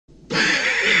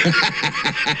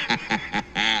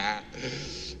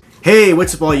Hey,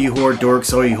 what's up all you horror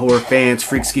dorks, all you horror fans,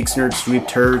 freaks, geeks, nerds, sweep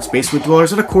turds, basement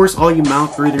dwellers, and of course all you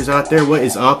mouth breathers out there, what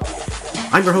is up?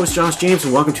 I'm your host Josh James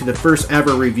and welcome to the first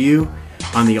ever review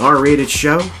on the R-rated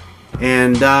show.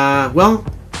 And, well,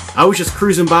 I was just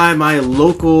cruising by my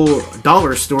local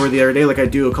dollar store the other day like I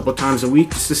do a couple times a week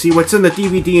just to see what's in the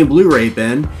DVD and Blu-ray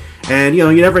bin. And, you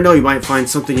know, you never know, you might find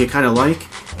something you kind of like.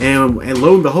 And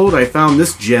lo and behold, I found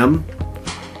this gem.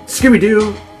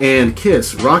 Scooby-Doo and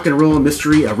Kiss, Rock and Roll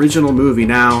Mystery Original Movie.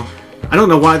 Now, I don't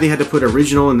know why they had to put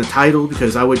original in the title,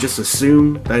 because I would just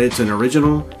assume that it's an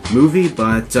original movie,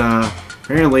 but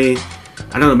apparently,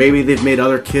 I don't know, maybe they've made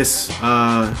other Kiss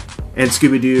and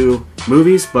Scooby-Doo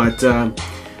movies, but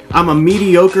I'm a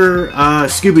mediocre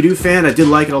Scooby-Doo fan. I did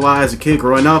like it a lot as a kid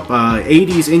growing up.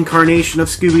 80s incarnation of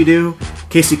Scooby-Doo,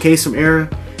 Casey Kasem era.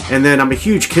 And then I'm a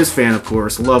huge Kiss fan, of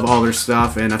course. Love all their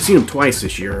stuff, and I've seen them twice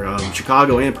this year,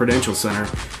 Chicago and Prudential Center.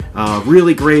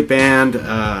 Really great band,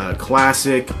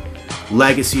 classic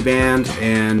legacy band,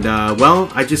 and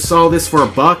well, I just saw this for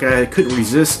 $1. I couldn't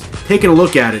resist taking a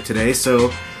look at it today,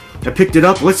 so I picked it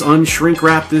up. Let's unshrink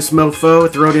wrap this mofo,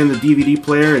 throw it in the DVD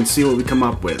player, and see what we come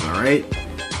up with, alright?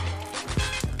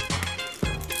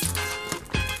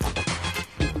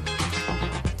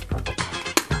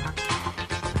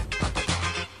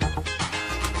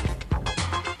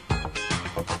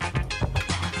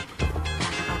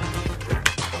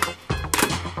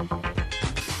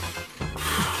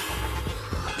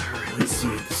 Let's see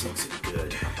if this thing's any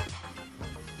good.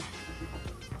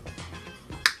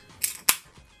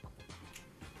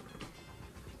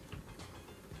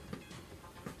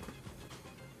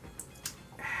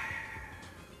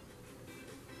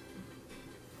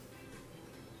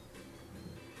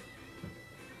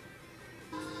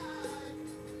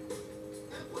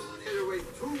 Anyway,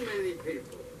 too many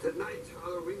people. Tonight's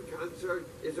Halloween concert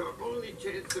is our only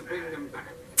chance to bring them back.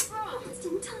 Oh, it's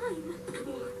in time.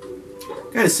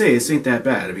 Gotta say, this ain't that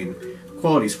bad. I mean,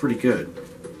 quality's pretty good.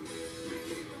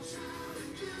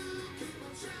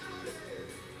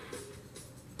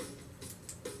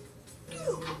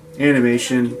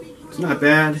 Animation, it's not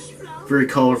bad. Very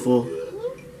colorful.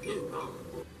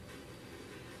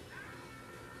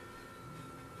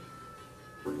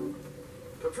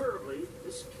 Preferably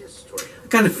this Kiss toy. I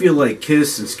kind of feel like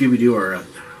Kiss and Scooby-Doo are a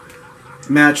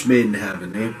match made in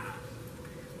heaven.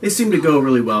 They seem to go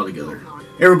really well together.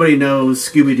 Everybody knows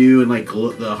Scooby-Doo and like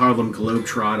the Harlem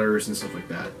Globetrotters and stuff like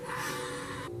that.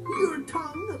 Your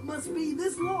tongue must be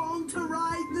this long to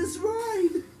ride this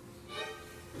ride.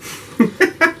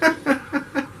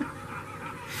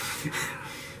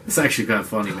 It's actually kind of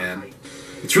funny, man.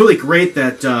 It's really great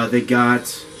that they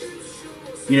got,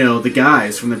 you know, the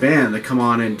guys from the band that come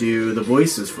on and do the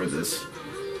voices for this.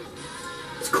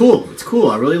 It's cool. It's cool.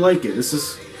 I really like it. This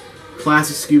is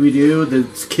classic Scooby-Doo. The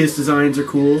Kiss designs are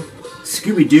cool.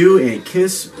 Scooby-Doo and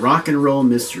Kiss Rock and Roll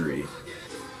Mystery.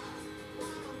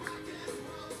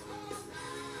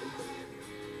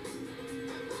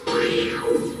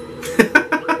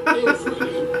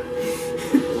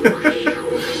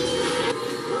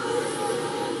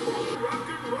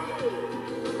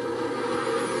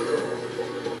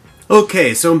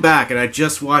 Okay, so I'm back, and I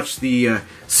just watched the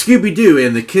Scooby-Doo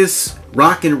and the Kiss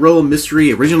Rock and Roll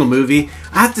Mystery Original Movie.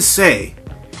 I have to say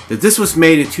that this was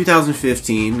made in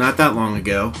 2015, not that long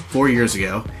ago, 4 years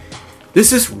ago.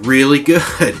 This is really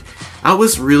good. I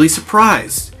was really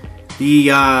surprised. The,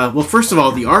 well, first of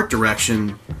all, the art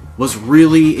direction was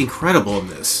really incredible in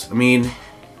this. I mean,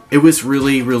 it was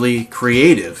really, really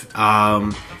creative.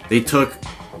 They took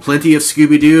plenty of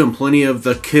Scooby-Doo and plenty of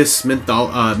the Kiss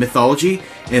mythology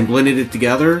and blended it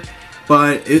together.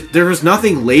 But there was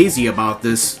nothing lazy about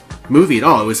this movie at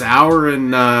all. It was an hour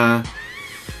and, I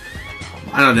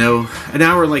don't know, an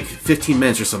hour and like 15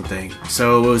 minutes or something.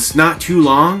 So it was not too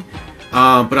long.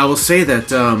 But I will say that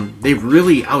they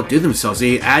really outdid themselves.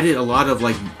 They added a lot of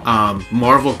like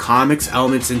Marvel Comics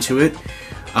elements into it.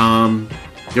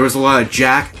 There was a lot of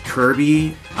Jack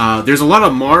Kirby. There's a lot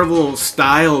of Marvel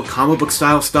style, comic book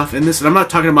style stuff in this. And I'm not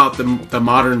talking about the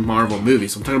modern Marvel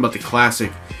movies. I'm talking about the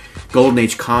classic Golden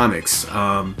Age comics.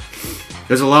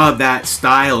 There's a lot of that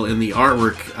style in the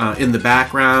artwork, in the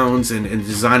backgrounds and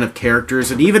design of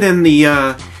characters, and even in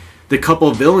the couple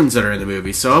of villains that are in the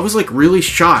movie. So I was like really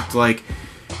shocked. Like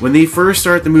when they first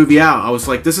started the movie out, I was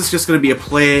like, this is just going to be a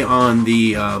play on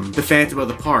the Phantom of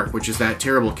the Park, which is that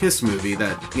terrible Kiss movie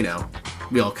that, you know,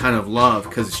 we all kind of love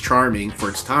because it's charming for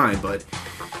its time. But,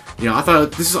 you know, I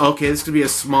thought this is okay, this could be a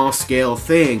small scale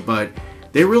thing, but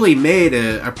they really made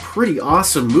a pretty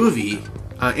awesome movie,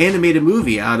 animated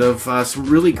movie out of some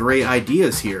really great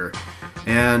ideas here.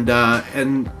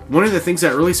 And one of the things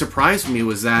that really surprised me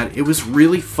was that it was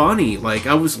really funny. Like,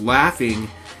 I was laughing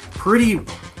pretty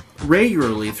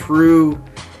regularly through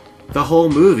the whole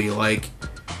movie. Like,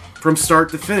 from start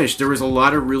to finish, there was a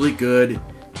lot of really good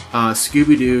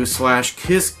Scooby-Doo /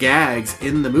 Kiss gags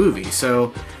in the movie.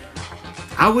 So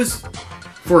I was,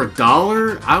 for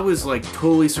 $1, I was like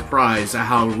totally surprised at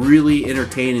how really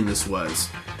entertaining this was.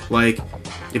 Like,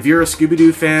 if you're a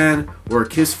Scooby-Doo fan or a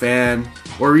Kiss fan,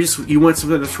 or you want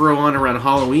something to throw on around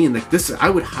Halloween, like this, I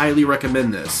would highly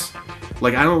recommend this.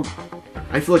 Like,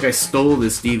 I feel like I stole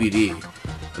this DVD.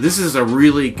 This is a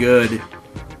really good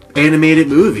animated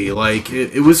movie. Like,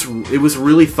 it was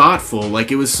really thoughtful.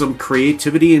 Like, it was some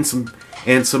creativity and some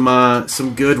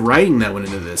good writing that went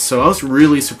into this. So I was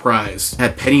really surprised.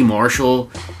 Had Penny Marshall,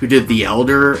 who did The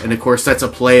Elder, and of course that's a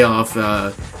play off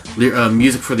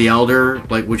Music for the Elder,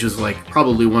 like, which is like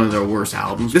probably one of their worst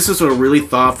albums. This is a really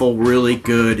thoughtful, really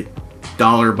good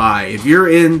dollar buy. If you're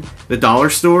in the dollar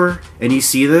store and you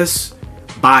see this,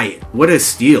 buy it. What a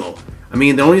steal. I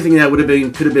mean, the only thing that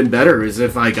could have been better is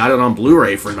if I got it on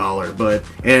Blu-ray for $1.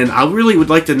 And I really would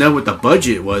like to know what the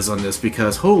budget was on this,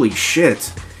 because holy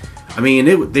shit. I mean,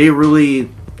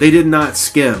 they did not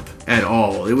skimp at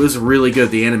all. It was really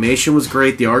good. The animation was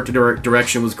great. The art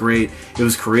direction was great. It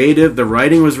was creative. The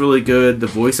writing was really good. The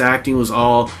voice acting was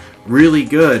all really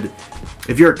good.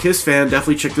 If you're a Kiss fan,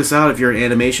 definitely check this out. If you're an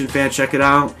animation fan, check it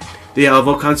out. They have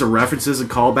all kinds of references and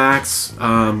callbacks.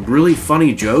 Really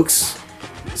funny jokes.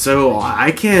 So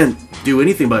I can't do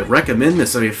anything but recommend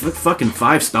this. I mean, fucking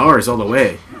 5 stars all the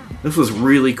way. This was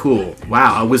really cool.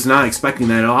 Wow, I was not expecting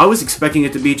that at all. I was expecting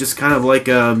it to be just kind of like,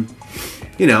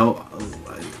 you know,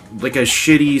 like a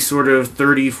shitty sort of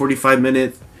 30-45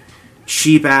 minute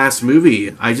cheap-ass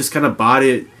movie. I just kind of bought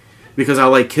it because I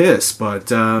like Kiss. But,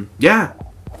 yeah.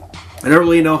 I don't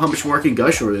really know how much more I can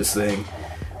gush over this thing.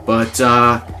 But,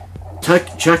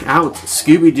 check out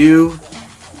Scooby-Doo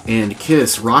and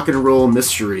Kiss Rock and Roll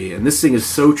Mystery. And this thing is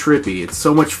so trippy. It's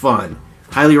so much fun.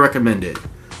 Highly recommend it.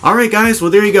 Alright guys,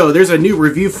 well there you go. There's a new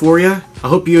review for you. I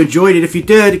hope you enjoyed it. If you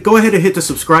did, go ahead and hit the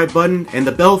subscribe button and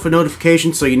the bell for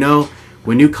notifications so you know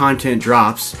when new content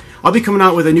drops. I'll be coming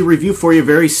out with a new review for you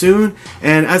very soon.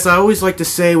 And as I always like to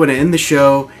say when I end the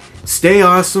show, stay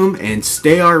awesome and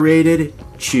stay R-rated.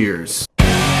 Cheers.